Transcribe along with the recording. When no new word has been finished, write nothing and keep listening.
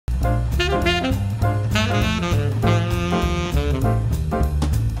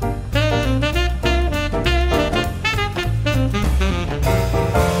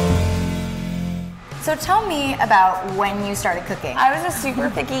tell me about when you started cooking. I was a super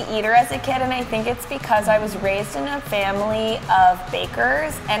picky eater as a kid, and I think it's because I was raised in a family of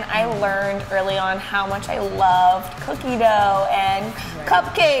bakers, and I learned early on how much I loved cookie dough and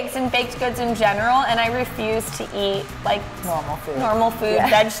cupcakes and baked goods in general, and I refused to eat like normal food,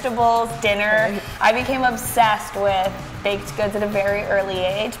 vegetables, dinner. I became obsessed with baked goods at a very early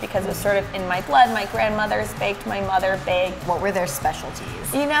age because it was sort of in my blood. My grandmother's baked, my mother baked. What were their specialties?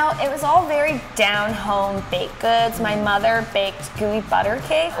 You know, it was all very down-home baked goods. My mother baked gooey butter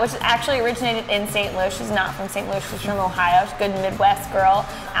cake, which actually originated in St. Louis. She's not from St. Louis, she's from Ohio. She's a good Midwest girl.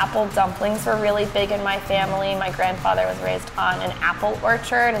 Apple dumplings were really big in my family. My grandfather was raised on an apple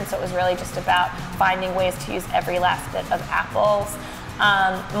orchard, and so it was really just about finding ways to use every last bit of apples.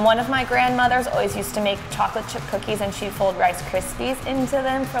 One of my grandmothers always used to make chocolate chip cookies, and she'd fold Rice Krispies into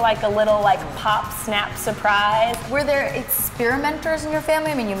them for like a little like pop snap surprise. Were there experimenters in your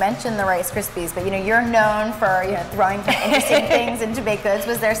family? I mean, you mentioned the Rice Krispies, but you know, you're known for throwing interesting things into baked goods.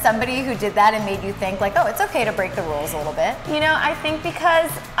 Was there somebody who did that and made you think like, oh, it's okay to break the rules a little bit? You know, I think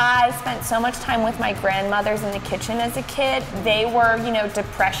because I spent so much time with my grandmothers in the kitchen as a kid, they were, you know,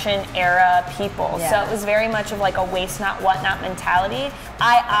 Depression era people. So it was very much of like a waste not, what not mentality.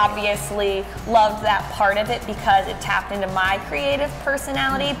 I obviously loved that part of it because it tapped into my creative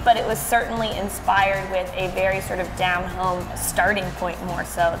personality, but it was certainly inspired with a very sort of down-home starting point more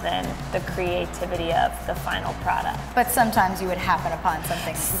so than the creativity of the final product. But sometimes you would happen upon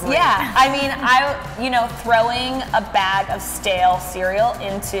something great. Yeah, I mean, you know, throwing a bag of stale cereal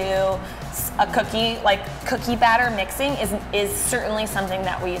into a cookie, like cookie batter mixing is certainly something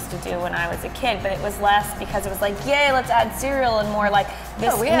that we used to do when I was a kid, but it was less because it was like, yay, let's add cereal, and more like,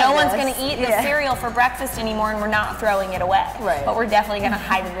 no one's going to eat the cereal for breakfast anymore, and we're not throwing it away. But we're definitely going to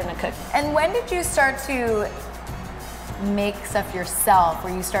hide it in a cookie. And when did you start to make stuff yourself,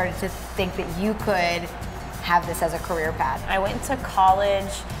 where you started to think that you could have this as a career path? I went to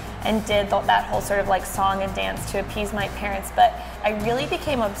college and did that whole sort of like song and dance to appease my parents, but I really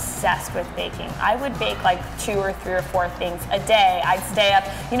became obsessed with baking. I would bake like 2 or 3 or 4 things a day. I'd stay up,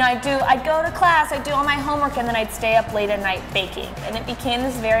 you know, I'd go to class, I'd do all my homework, and then I'd stay up late at night baking. And it became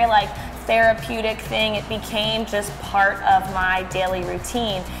this very like therapeutic thing. It became just part of my daily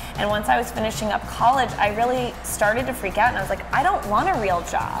routine. And once I was finishing up college, I really started to freak out, and I was like, I don't want a real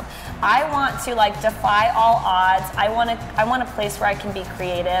job. I want to like defy all odds. I want a place where I can be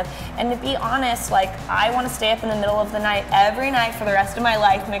creative. And to be honest, like I want to stay up in the middle of the night every night for the rest of my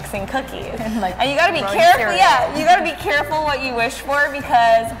life mixing cookies. And you gotta be careful, you gotta be careful what you wish for,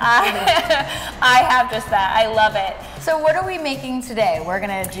 because I have just that. I love it. So what are we making today? We're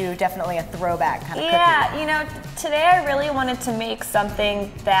gonna do definitely a throwback kind of cookie. Yeah, you know, today I really wanted to make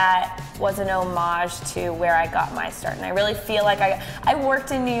something that was an homage to where I got my start. And I really feel like I worked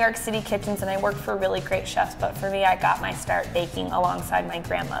in New York City kitchens, and I worked for really great chefs, but for me, I got my start baking alongside my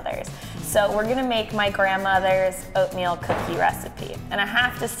grandmother's. So we're gonna make my grandmother's oatmeal cookie recipe. And I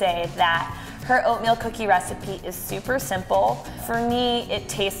have to say that her oatmeal cookie recipe is super simple. For me, it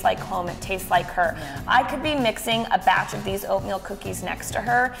tastes like home, it tastes like her. I could be mixing a batch of these oatmeal cookies next to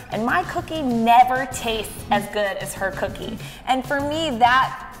her, and my cookie never tastes as good as her cookie. And for me,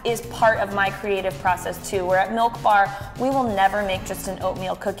 that is part of my creative process too, where at Milk Bar, we will never make just an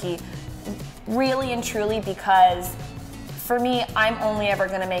oatmeal cookie, really and truly, because for me, I'm only ever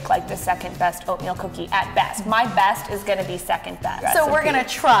gonna make like the second best oatmeal cookie at best. My best is gonna be second best. So we're gonna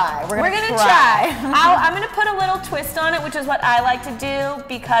try. We're gonna try. I'm gonna put a little twist on it, which is what I like to do,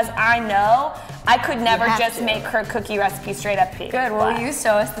 because I know I could never just make her cookie recipe straight up peak. Good, will you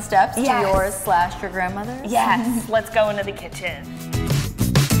show us the steps to yours / your grandmother's? Yes, let's go into the kitchen.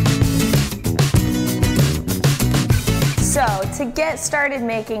 So to get started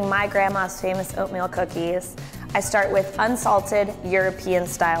making my grandma's famous oatmeal cookies, I start with unsalted European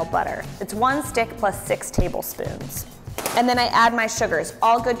style butter. It's 1 stick plus 6 tablespoons. And then I add my sugars.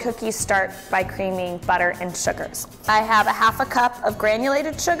 All good cookies start by creaming butter and sugars. I have a 1/2 cup of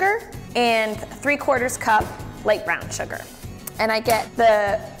granulated sugar and 3/4 cup light brown sugar. And I get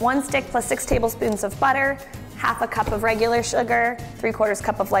the 1 stick plus 6 tablespoons of butter, 1/2 cup of regular sugar, 3/4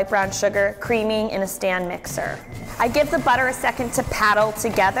 cup of light brown sugar, creaming in a stand mixer. I give the butter a second to paddle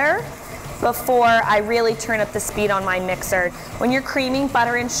together before I really turn up the speed on my mixer. When you're creaming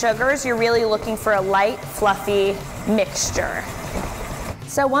butter and sugars, you're really looking for a light, fluffy mixture.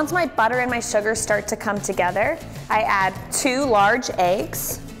 So once my butter and my sugar start to come together, I add 2 large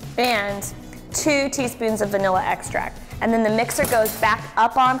eggs and 2 teaspoons of vanilla extract. And then the mixer goes back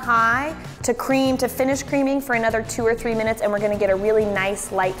up on high to finish creaming for another 2 or 3 minutes, and we're gonna get a really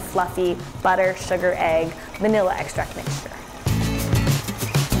nice, light, fluffy butter, sugar, egg, vanilla extract mixture.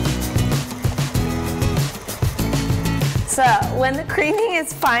 So when the creaming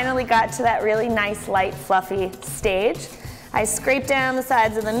has finally got to that really nice, light, fluffy stage, I scrape down the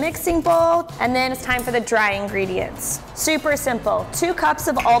sides of the mixing bowl, and then it's time for the dry ingredients. Super simple. 2 cups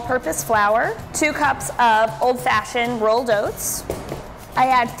of all-purpose flour, 2 cups of old-fashioned rolled oats. I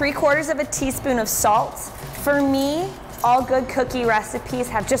add 3/4 of a teaspoon of salt. For me, all good cookie recipes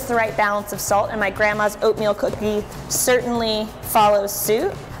have just the right balance of salt, and my grandma's oatmeal cookie certainly follows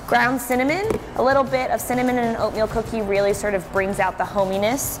suit. Ground cinnamon, a little bit of cinnamon in an oatmeal cookie really sort of brings out the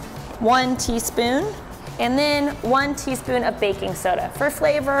hominess. 1 teaspoon. And then 1 teaspoon of baking soda for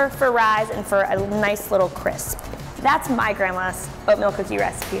flavor, for rise, and for a nice little crisp. That's my grandma's oatmeal cookie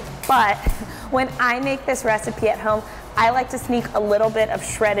recipe. But when I make this recipe at home, I like to sneak a little bit of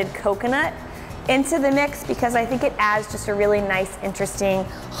shredded coconut into the mix because I think it adds just a really nice, interesting,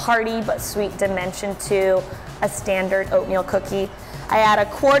 hearty but sweet dimension to a standard oatmeal cookie. I add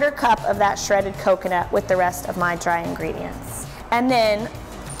 1/4 cup of that shredded coconut with the rest of my dry ingredients. And then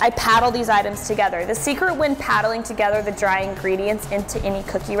I paddle these items together. The secret when paddling together the dry ingredients into any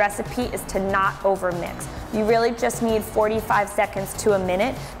cookie recipe is to not overmix. You really just need 45 seconds to a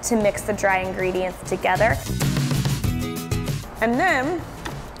minute to mix the dry ingredients together. And then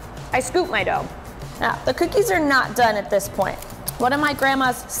I scoop my dough. Now, the cookies are not done at this point. One of my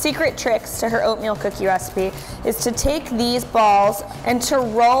grandma's secret tricks to her oatmeal cookie recipe is to take these balls and to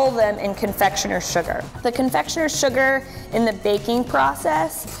roll them in confectioner's sugar. The confectioner's sugar in the baking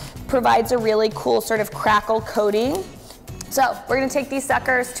process provides a really cool sort of crackle coating. So we're gonna take these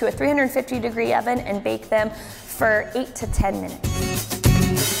suckers to a 350-degree oven and bake them for 8 to 10 minutes.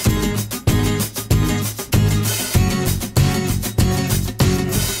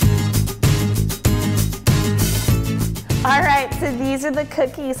 All right, so these are the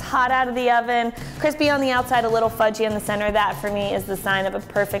cookies hot out of the oven. Crispy on the outside, a little fudgy in the center. That for me is the sign of a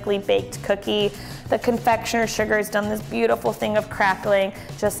perfectly baked cookie. The confectioner sugar has done this beautiful thing of crackling,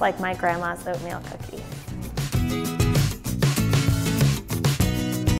 just like my grandma's oatmeal cookie.